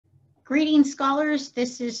Greetings, scholars.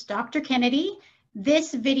 This is Dr. Kennedy.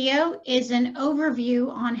 This video is an overview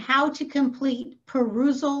on how to complete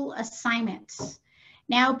Perusall assignments.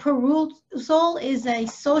 Now, Perusall is a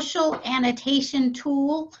social annotation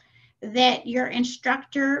tool that your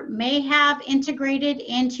instructor may have integrated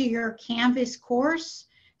into your Canvas course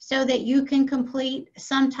so that you can complete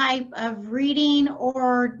some type of reading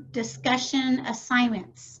or discussion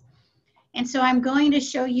assignments. And so I'm going to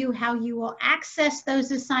show you how you will access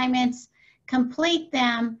those assignments, complete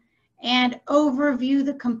them, and overview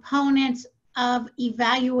the components of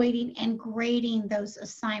evaluating and grading those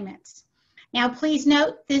assignments. Now, please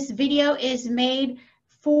note this video is made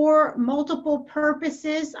for multiple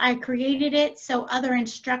purposes. I created it so other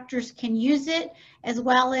instructors can use it, as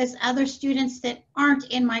well as other students that aren't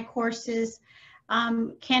in my courses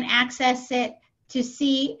can access it to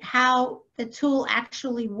see how the tool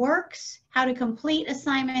actually works, how to complete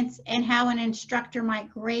assignments, and how an instructor might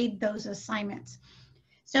grade those assignments.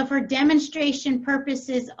 So for demonstration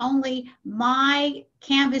purposes only, my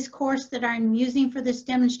Canvas course that I'm using for this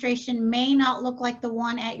demonstration may not look like the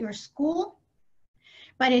one at your school,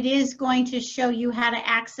 but it is going to show you how to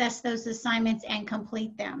access those assignments and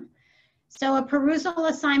complete them. So a Perusall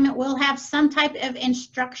assignment will have some type of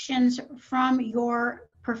instructions from your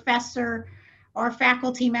professor or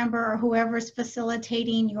faculty member or whoever is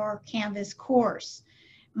facilitating your Canvas course.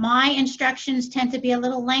 My instructions tend to be a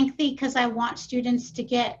little lengthy because I want students to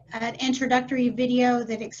get an introductory video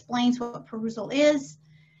that explains what Perusall is,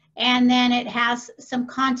 and then it has some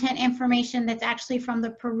content information that's actually from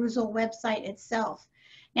the Perusall website itself.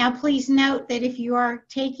 Now, please note that if you are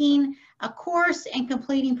taking a course and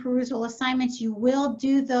completing Perusall assignments, you will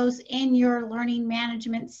do those in your learning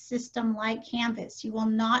management system like Canvas. You will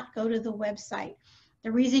not go to the website.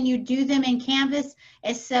 The reason you do them in Canvas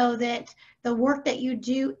is so that the work that you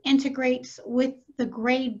do integrates with the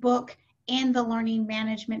grade book in the learning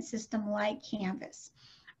management system like Canvas.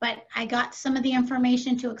 But I got some of the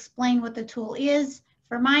information to explain what the tool is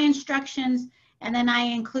for my instructions, and then I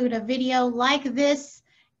include a video like this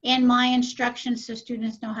in my instructions so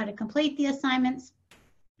students know how to complete the assignments.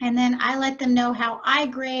 And then I let them know how I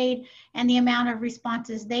grade and the amount of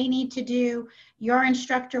responses they need to do. Your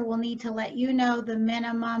instructor will need to let you know the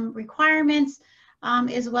minimum requirements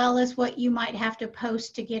as well as what you might have to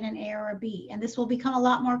post to get an A or a B. And this will become a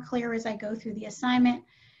lot more clear as I go through the assignment.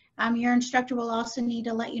 Your instructor will also need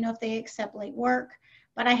to let you know if they accept late work.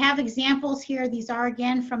 But I have examples here. These are,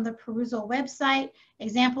 again, from the Perusall website,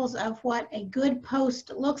 examples of what a good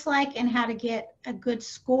post looks like and how to get a good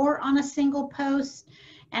score on a single post.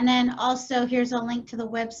 And then also here's a link to the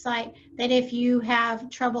website that if you have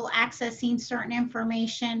trouble accessing certain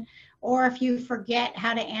information, or if you forget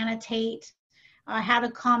how to annotate, how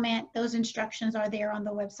to comment, those instructions are there on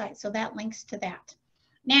the website. So that links to that.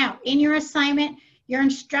 Now, in your assignment, your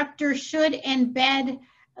instructor should embed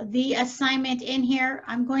the assignment in here.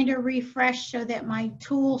 I'm going to refresh so that my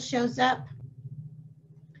tool shows up.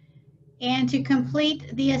 And to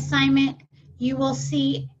complete the assignment, you will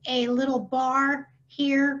see a little bar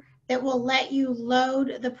here that will let you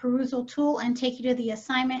load the Perusall tool and take you to the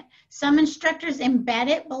assignment. Some instructors embed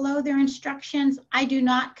it below their instructions. I do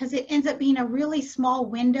not, because it ends up being a really small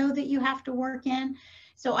window that you have to work in.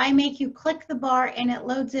 So I make you click the bar and it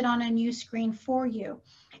loads it on a new screen for you.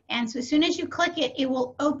 And so as soon as you click it, it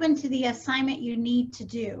will open to the assignment you need to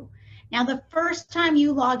do. Now, the first time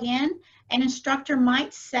you log in, an instructor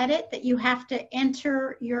might set it that you have to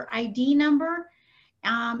enter your ID number.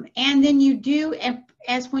 And then you do,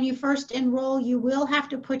 as when you first enroll, you will have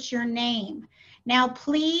to put your name. Now,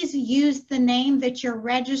 please use the name that you're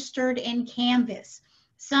registered in Canvas.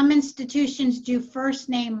 Some institutions do first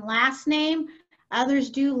name, last name. Others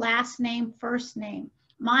do last name, first name.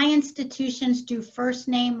 My institutions do first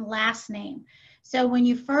name, last name. So when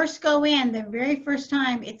you first go in, the very first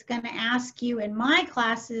time, it's going to ask you in my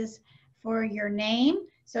classes for your name.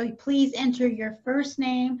 So please enter your first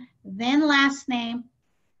name, then last name,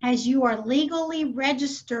 as you are legally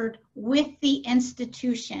registered with the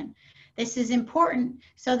institution. This is important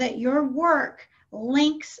so that your work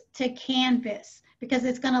links to Canvas, because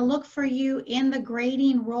it's going to look for you in the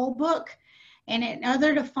grading roll book. And in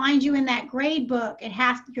order to find you in that grade book,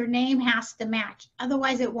 your name has to match.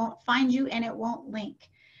 Otherwise, it won't find you and it won't link.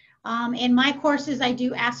 In my courses, I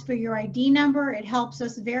do ask for your ID number. It helps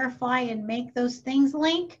us verify and make those things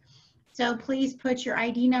link. So please put your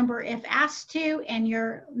ID number if asked to, and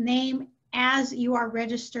your name as you are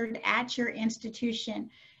registered at your institution.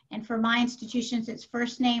 And for my institutions, it's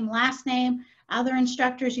first name, last name. Other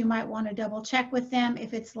instructors, you might want to double check with them.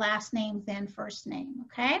 If it's last name, then first name,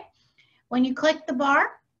 okay? When you click the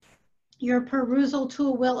bar, your Perusall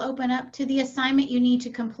tool will open up to the assignment you need to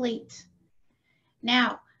complete.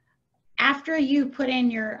 Now, after you put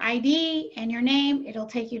in your ID and your name, it'll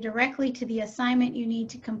take you directly to the assignment you need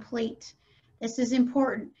to complete. This is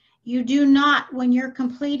important. You do not, when you're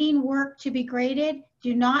completing work to be graded,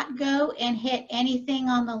 do not go and hit anything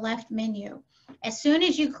on the left menu. As soon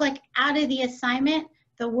as you click out of the assignment,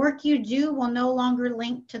 the work you do will no longer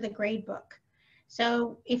link to the grade book.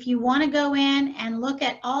 So if you want to go in and look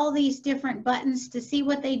at all these different buttons to see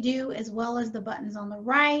what they do, as well as the buttons on the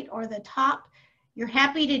right or the top, you're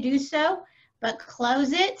happy to do so, but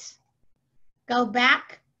close it, go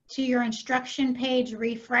back to your instruction page,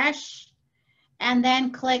 refresh, and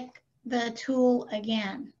then click the tool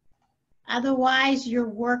again. Otherwise, your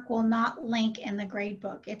work will not link in the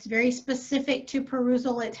gradebook. It's very specific to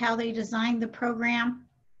Perusall. It's how they designed the program.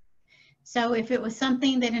 So if it was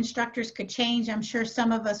something that instructors could change, I'm sure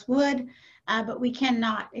some of us would, but we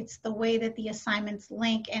cannot. It's the way that the assignments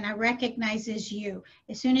link, and it recognizes you.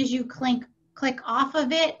 As soon as you click off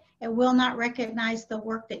of it, it will not recognize the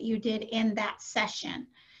work that you did in that session.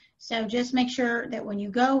 So just make sure that when you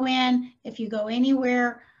go in, if you go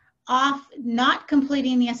anywhere off, not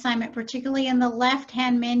completing the assignment, particularly in the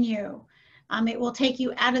left-hand menu, it will take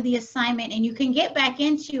you out of the assignment, and you can get back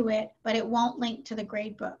into it, but it won't link to the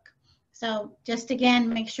grade book. So just again,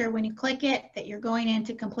 make sure when you click it that you're going in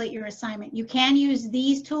to complete your assignment. You can use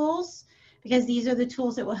these tools because these are the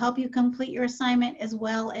tools that will help you complete your assignment, as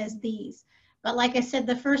well as these. But like I said,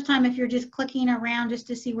 the first time, if you're just clicking around just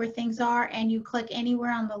to see where things are and you click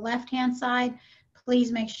anywhere on the left-hand side,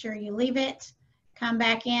 please make sure you leave it, come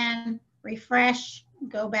back in, refresh,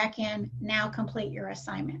 go back in, now complete your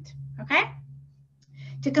assignment, okay?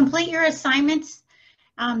 To complete your assignments,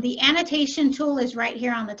 the annotation tool is right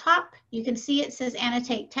here on the top. You can see it says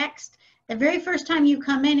annotate text. The very first time you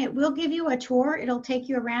come in, it will give you a tour. It'll take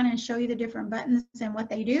you around and show you the different buttons and what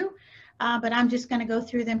they do. But I'm just going to go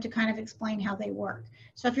through them to kind of explain how they work.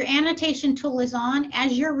 So if your annotation tool is on,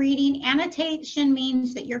 as you're reading, annotation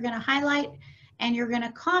means that you're going to highlight and you're going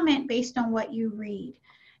to comment based on what you read.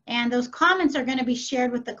 And those comments are going to be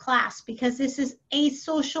shared with the class because this is a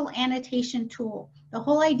social annotation tool. The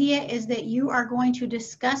whole idea is that you are going to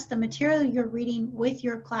discuss the material you're reading with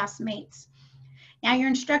your classmates. Now, your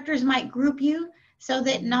instructors might group you so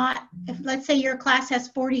that if let's say your class has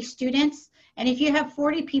 40 students, and if you have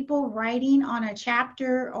 40 people writing on a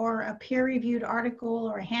chapter or a peer-reviewed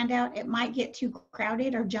article or a handout, it might get too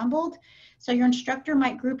crowded or jumbled. So your instructor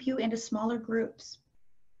might group you into smaller groups.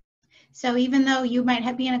 So even though you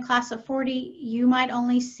might be in a class of 40, you might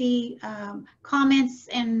only see comments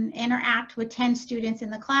and interact with 10 students in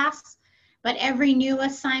the class. But every new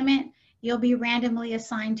assignment, you'll be randomly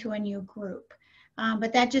assigned to a new group.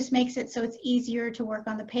 But that just makes it so it's easier to work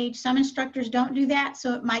on the page. Some instructors don't do that,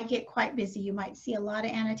 so it might get quite busy. You might see a lot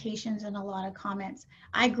of annotations and a lot of comments.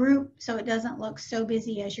 I group so it doesn't look so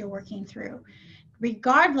busy as you're working through.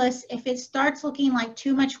 Regardless, if it starts looking like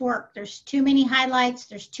too much work, there's too many highlights,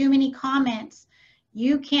 there's too many comments,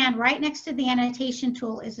 you can, right next to the annotation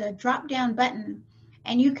tool is a drop-down button,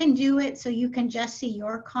 and you can do it so you can just see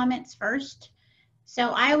your comments first.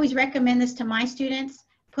 So I always recommend this to my students.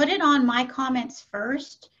 Put it on my comments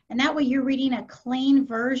first, and that way you're reading a clean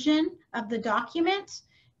version of the document.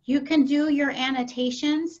 You can do your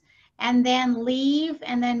annotations and then leave,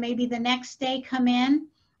 and then maybe the next day come in,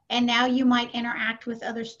 and now you might interact with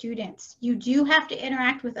other students. You do have to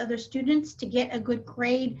interact with other students to get a good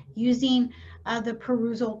grade using the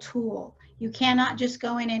Perusall tool. You cannot just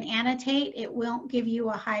go in and annotate. It won't give you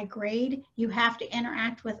a high grade. You have to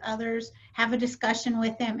interact with others, have a discussion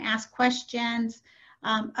with them, ask questions,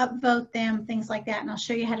 upvote them, things like that. And I'll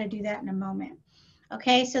show you how to do that in a moment.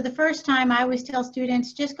 Okay, so the first time I always tell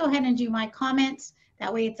students, just go ahead and do my comments.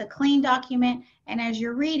 That way it's a clean document. And as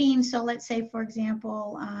you're reading, so let's say, for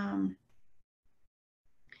example,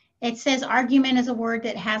 it says argument is a word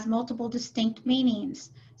that has multiple distinct meanings.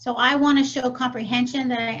 So I want to show comprehension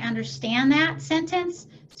that I understand that sentence.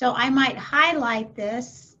 So I might highlight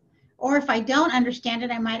this, or if I don't understand it,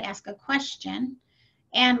 I might ask a question.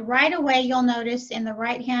 And right away, you'll notice in the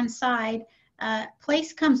right-hand side,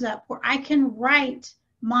 place comes up where I can write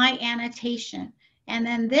my annotation. And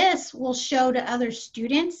then this will show to other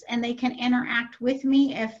students, and they can interact with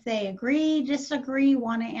me if they agree, disagree,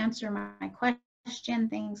 want to answer my question,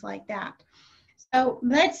 things like that. So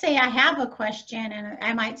let's say I have a question, and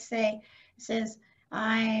I might say, it says,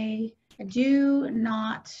 I do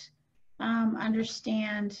not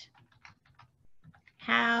understand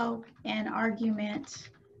how an argument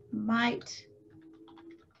might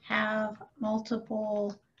have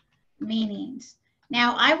multiple meanings.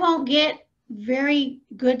 Now, I won't get very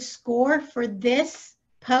good score for this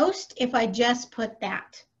post if I just put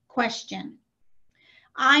that question.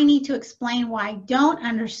 I need to explain why I don't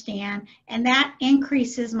understand, and that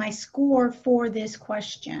increases my score for this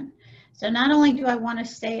question. So not only do I want to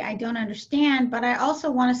say I don't understand, but I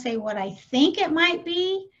also want to say what I think it might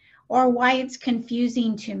be or why it's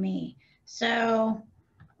confusing to me. So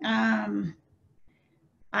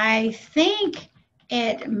I think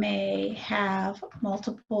it may have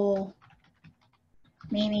multiple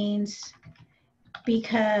meanings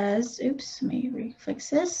because, oops, let me refix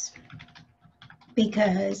this,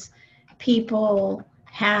 because people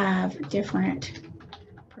have different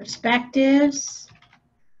perspectives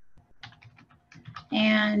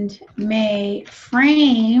and may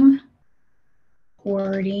frame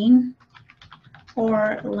wording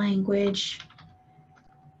or language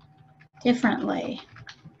differently.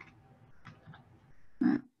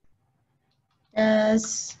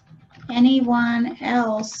 Does anyone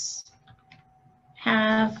else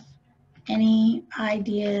have any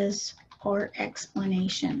ideas or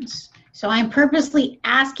explanations? So I'm purposely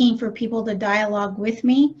asking for people to dialogue with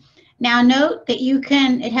me. Now note that you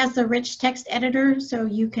can, it has the rich text editor, so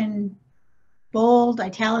you can bold,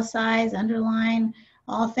 italicize, underline,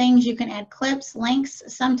 all things. You can add clips, links.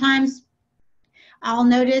 Sometimes I'll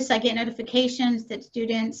notice I get notifications that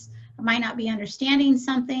students might not be understanding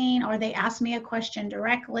something, or they ask me a question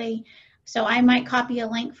directly. So I might copy a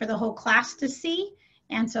link for the whole class to see.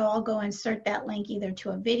 And so I'll go insert that link either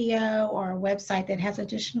to a video or a website that has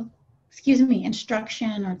additional,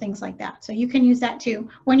 instruction or things like that. So you can use that too.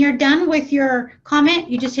 When you're done with your comment,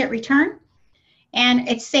 you just hit return. And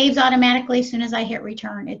it saves automatically as soon as I hit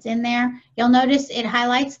return. It's in there. You'll notice it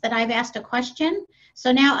highlights that I've asked a question.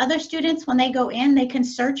 So now other students, when they go in, they can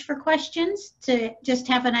search for questions to just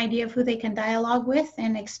have an idea of who they can dialogue with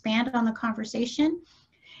and expand on the conversation.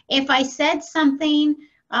 If I said something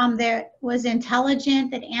that was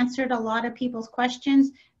intelligent, that answered a lot of people's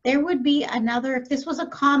questions, there would be another, if this was a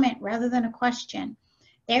comment rather than a question,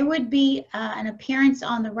 there would be an appearance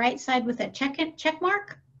on the right side with a check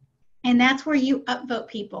mark. And that's where you upvote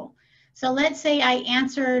people. So let's say I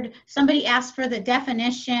answered, somebody asked for the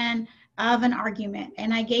definition of an argument,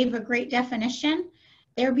 and I gave a great definition.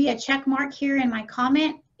 There'll be a check mark here in my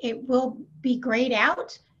comment. It will be grayed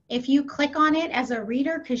out. If you click on it as a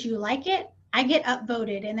reader because you like it, I get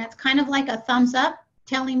upvoted, and that's kind of like a thumbs up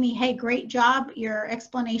telling me, hey, great job, your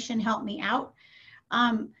explanation helped me out.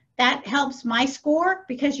 That helps my score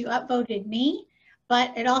because you upvoted me.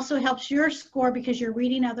 But it also helps your score because you're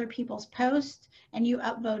reading other people's posts and you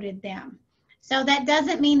upvoted them. So that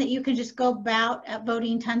doesn't mean that you can just go about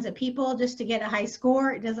upvoting tons of people just to get a high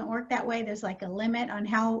score. It doesn't work that way. There's like a limit on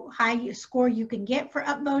how high a score you can get for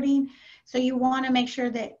upvoting. So you want to make sure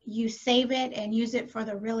that you save it and use it for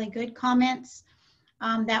the really good comments.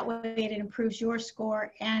 That way it improves your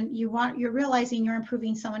score, and you're realizing you're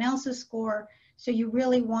improving someone else's score. So you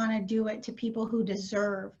really want to do it to people who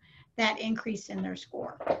deserve that increase in their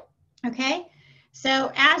score. Okay,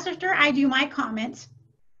 so after I do my comments,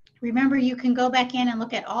 remember you can go back in and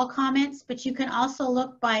look at all comments, but you can also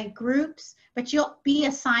look by groups, but you'll be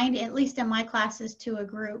assigned, at least in my classes, to a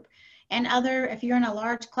group. And if you're in a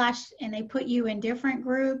large class and they put you in different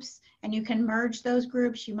groups and you can merge those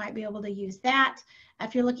groups, you might be able to use that.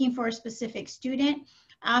 If you're looking for a specific student,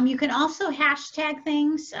 you can also hashtag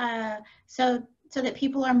things so that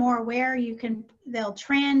people are more aware. They'll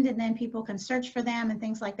trend and then people can search for them and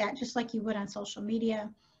things like that, just like you would on social media.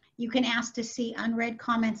 You can ask to see unread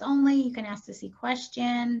comments only. You can ask to see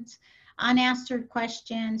questions, unanswered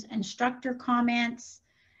questions, instructor comments.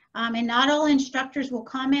 And not all instructors will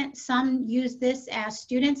comment. Some use this as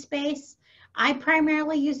student space. I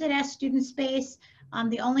primarily use it as student space.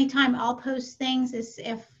 The only time I'll post things is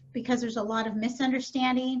because there's a lot of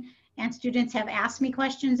misunderstanding and students have asked me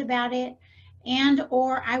questions about it.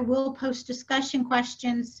 Or I will post discussion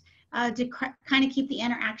questions to kind of keep the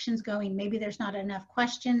interactions going. Maybe there's not enough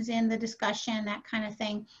questions in the discussion, that kind of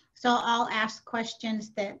thing. So I'll ask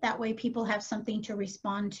questions that way people have something to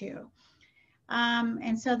respond to.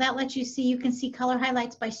 And so that lets you see, you can see color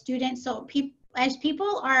highlights by students. So as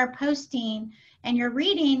people are posting and you're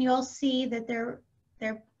reading, you'll see that they're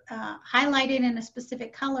highlighted in a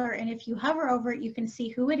specific color. And if you hover over it, you can see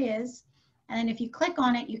who it is. And then if you click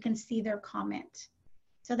on it, you can see their comment.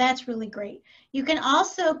 So that's really great. You can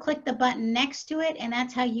also click the button next to it, and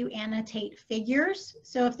that's how you annotate figures.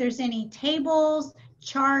 So if there's any tables,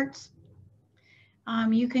 charts,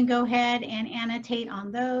 you can go ahead and annotate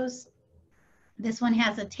on those. This one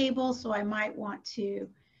has a table, so I might want to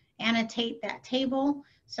annotate that table.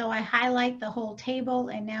 So I highlight the whole table,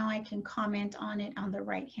 and now I can comment on it on the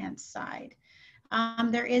right-hand side.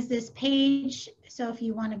 There is this page, so if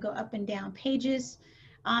you want to go up and down pages.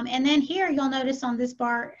 And then here you'll notice on this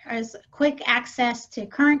bar is quick access to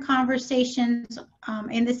current conversations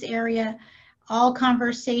in this area, all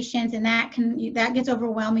conversations, and that gets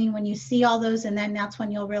overwhelming when you see all those, and then that's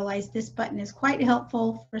when you'll realize this button is quite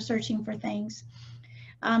helpful for searching for things.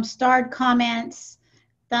 Starred comments,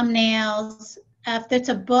 thumbnails. If it's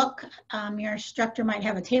a book, your instructor might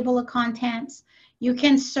have a table of contents. You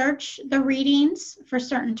can search the readings for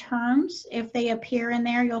certain terms. If they appear in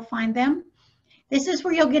there, you'll find them. This is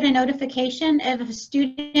where you'll get a notification if a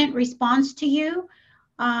student responds to you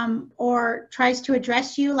or tries to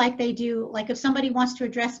address you like they do. Like if somebody wants to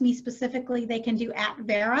address me specifically, they can do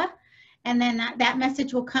 @Vera. And then that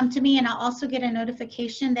message will come to me, and I'll also get a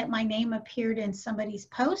notification that my name appeared in somebody's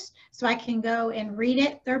post, so I can go and read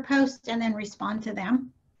it, their post, and then respond to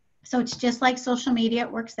them. So it's just like social media,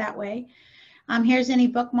 it works that way. Here's any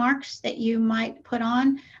bookmarks that you might put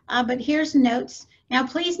on, but here's notes. Now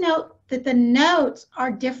please note that the notes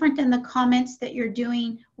are different than the comments that you're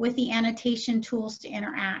doing with the annotation tools to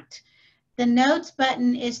interact. The notes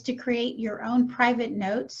button is to create your own private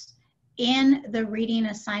notes in the reading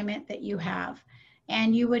assignment that you have.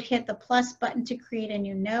 And you would hit the plus button to create a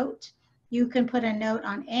new note. You can put a note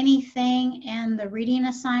on anything in the reading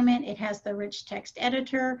assignment. It has the rich text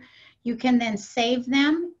editor. You can then save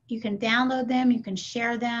them. You can download them. You can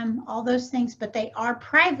share them, all those things, but they are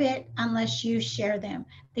private unless you share them.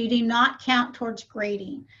 They do not count towards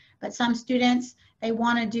grading. But some students, they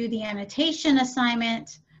want to do the annotation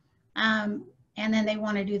assignment, and then they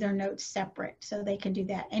want to do their notes separate, so they can do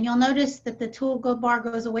that. And you'll notice that the toolbar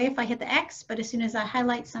goes away if I hit the X, but as soon as I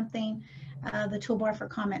highlight something, the toolbar for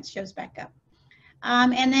comments shows back up.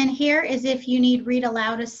 And then here is if you need read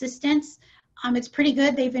aloud assistance. It's pretty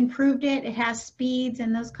good. They've improved it. It has speeds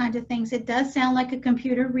and those kinds of things. It does sound like a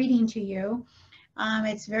computer reading to you.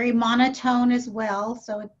 It's very monotone as well,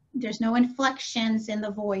 so there's no inflections in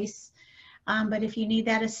the voice. But if you need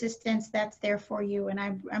that assistance, that's there for you, and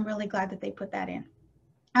I'm really glad that they put that in.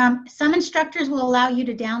 Some instructors will allow you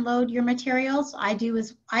to download your materials. I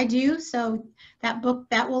do, so that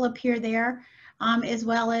will appear there, as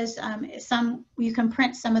well as you can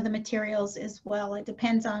print some of the materials as well. It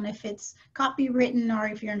depends on if it's copywritten or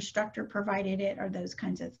if your instructor provided it or those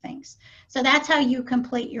kinds of things. So that's how you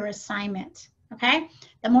complete your assignment, okay?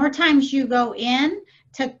 The more times you go in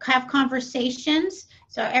to have conversations,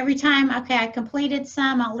 so every time, okay, I completed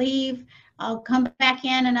some, I'll leave, I'll come back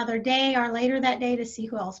in another day or later that day to see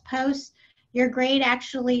who else posts. Your grade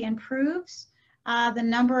actually improves the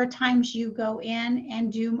number of times you go in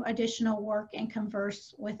and do additional work and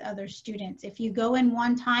converse with other students. If you go in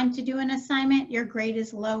one time to do an assignment, your grade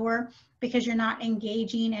is lower because you're not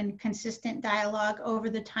engaging in consistent dialogue over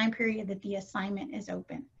the time period that the assignment is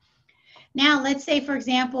open. Now, let's say, for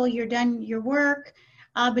example, you're done your work,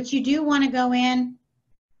 but you do want to go in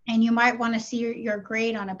and you might want to see your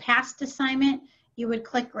grade on a past assignment. You would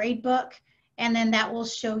click Gradebook, and then that will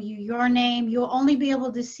show you your name. You'll only be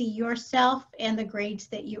able to see yourself and the grades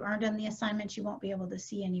that you earned on the assignments. You won't be able to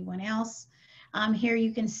see anyone else. Here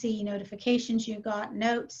you can see notifications you got,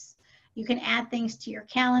 notes. You can add things to your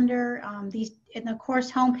calendar. In the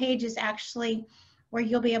course homepage is actually where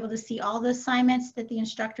you'll be able to see all the assignments that the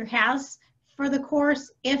instructor has for the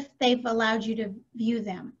course if they've allowed you to view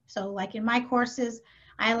them. So like in my courses,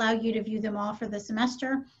 I allow you to view them all for the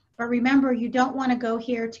semester. But remember, you don't want to go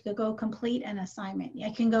here to go complete an assignment.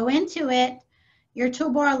 I can go into it. Your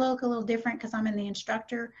toolbar will look a little different because I'm in the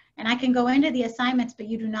instructor, and I can go into the assignments, but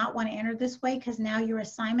you do not want to enter this way because now your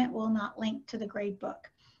assignment will not link to the grade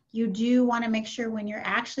book. You do want to make sure when you're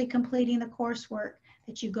actually completing the coursework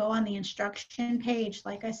that you go on the instruction page,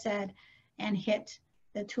 like I said, and hit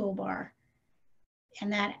the toolbar.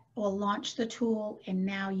 And that will launch the tool, and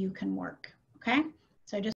now you can work, okay? So just